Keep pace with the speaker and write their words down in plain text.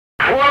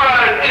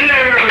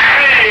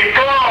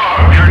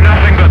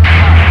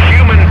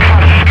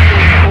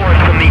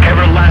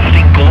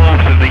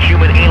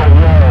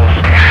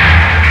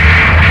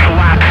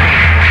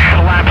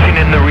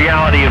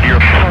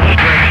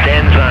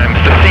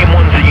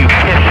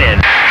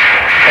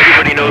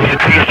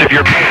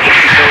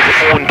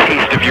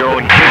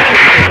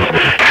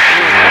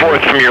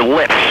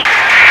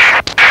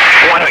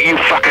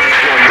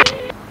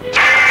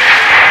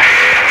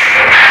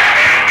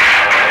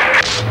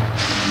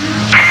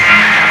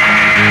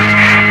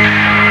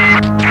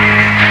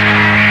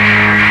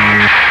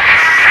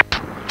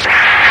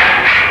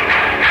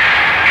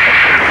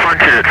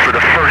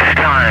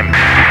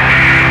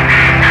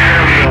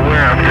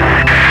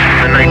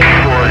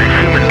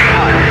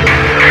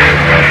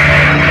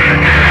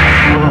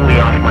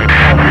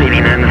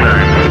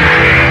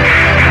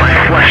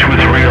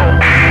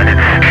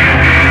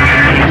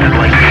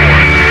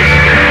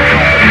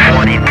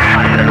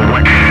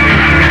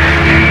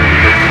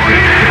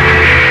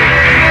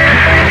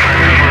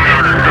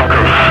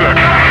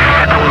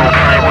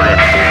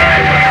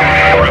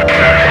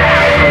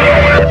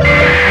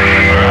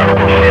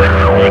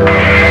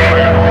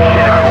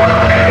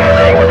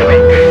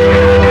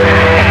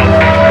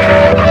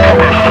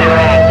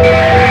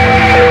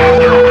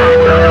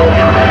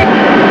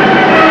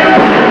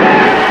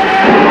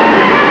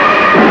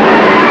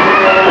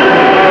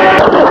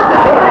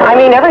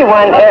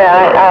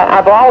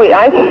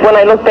when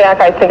I look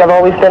back, I think I've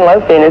always been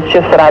lesbian. It's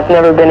just that I've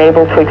never been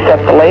able to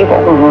accept the label.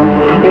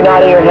 Mm-hmm. You're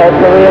nodding your head,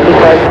 Maria,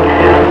 because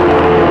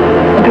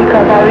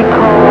I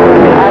recall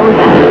I was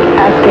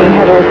acting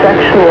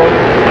heterosexual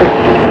for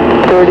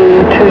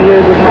 32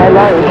 years of my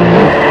life.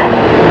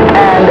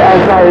 And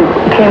as I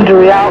came to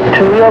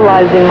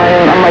realizing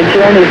my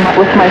journey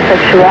with my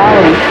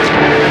sexuality,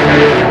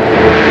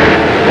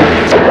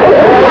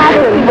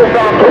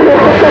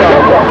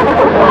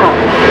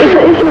 it's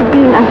an issue of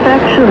being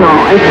affectional,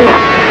 I think.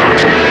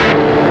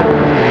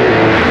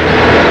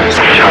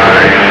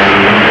 Time,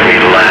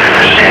 relax,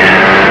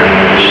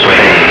 and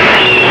sway.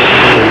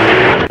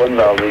 Well,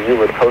 now, you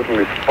were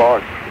totally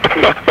sparked.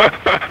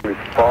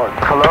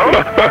 Hello?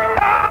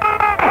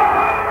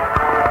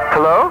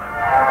 Hello?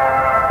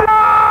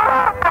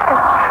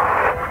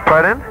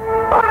 Pardon?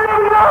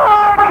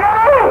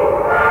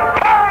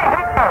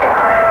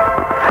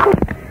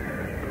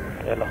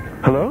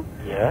 Hello?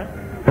 Yeah?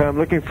 I'm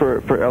looking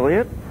for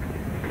Elliot.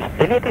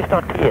 Elliot is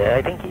not here.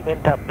 I think he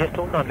went up. Just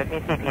hold on. Let me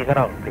see if he's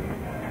around, please.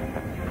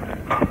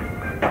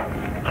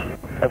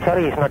 I'm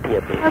sorry he's not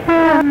here, please.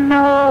 Never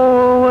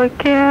know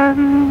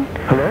again.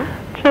 Hello?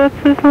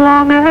 Just as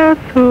long as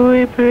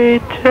we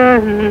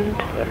pretend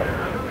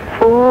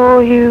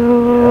for you.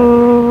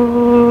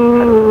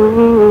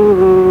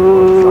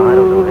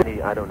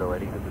 I don't know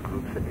any of the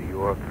groups in New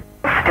York.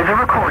 Is a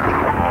recording.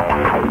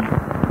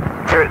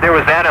 There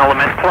was that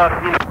element, plus,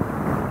 you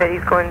know, That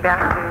he's going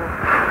back to...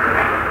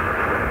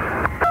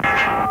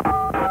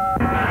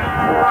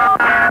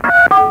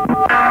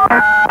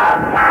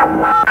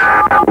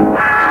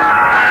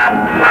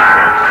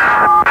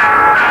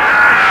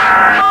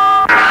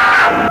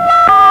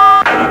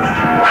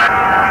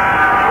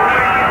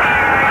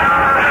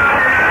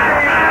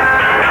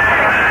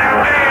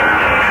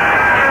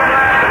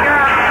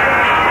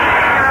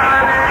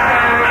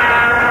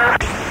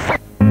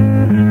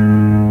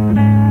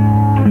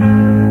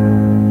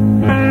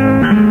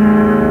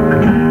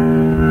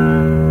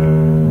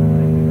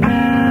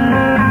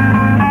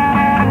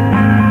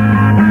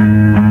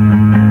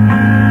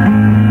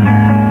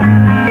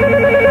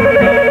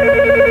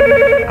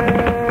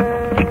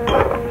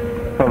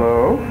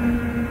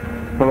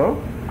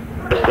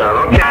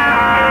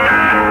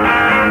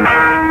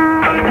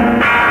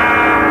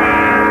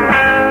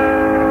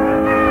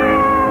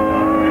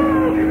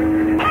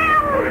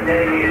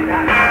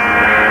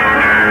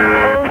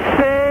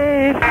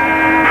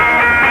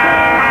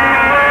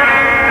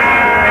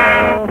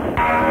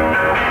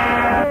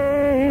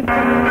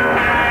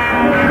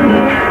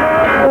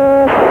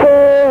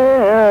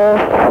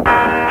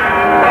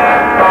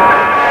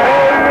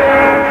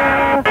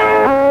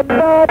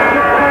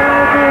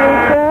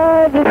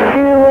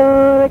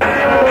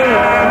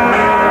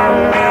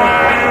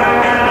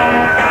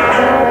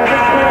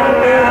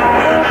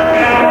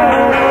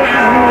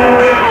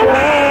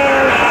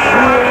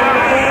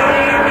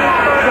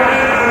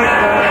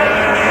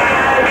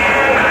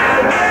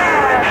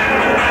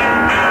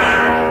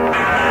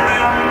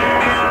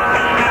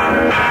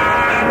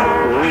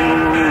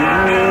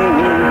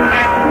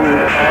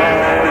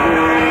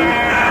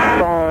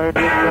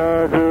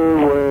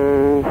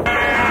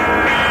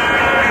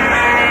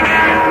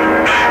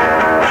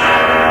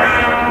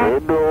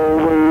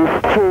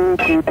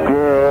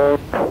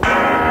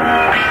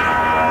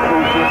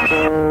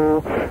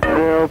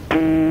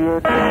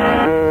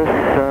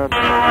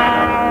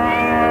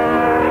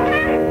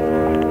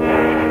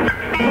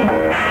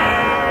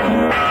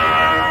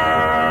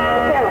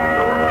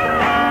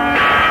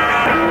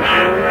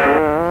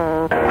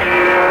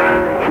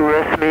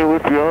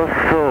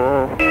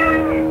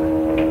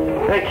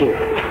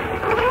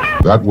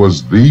 That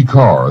was the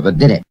car that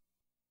did it.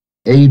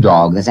 A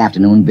dog this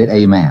afternoon bit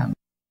a man.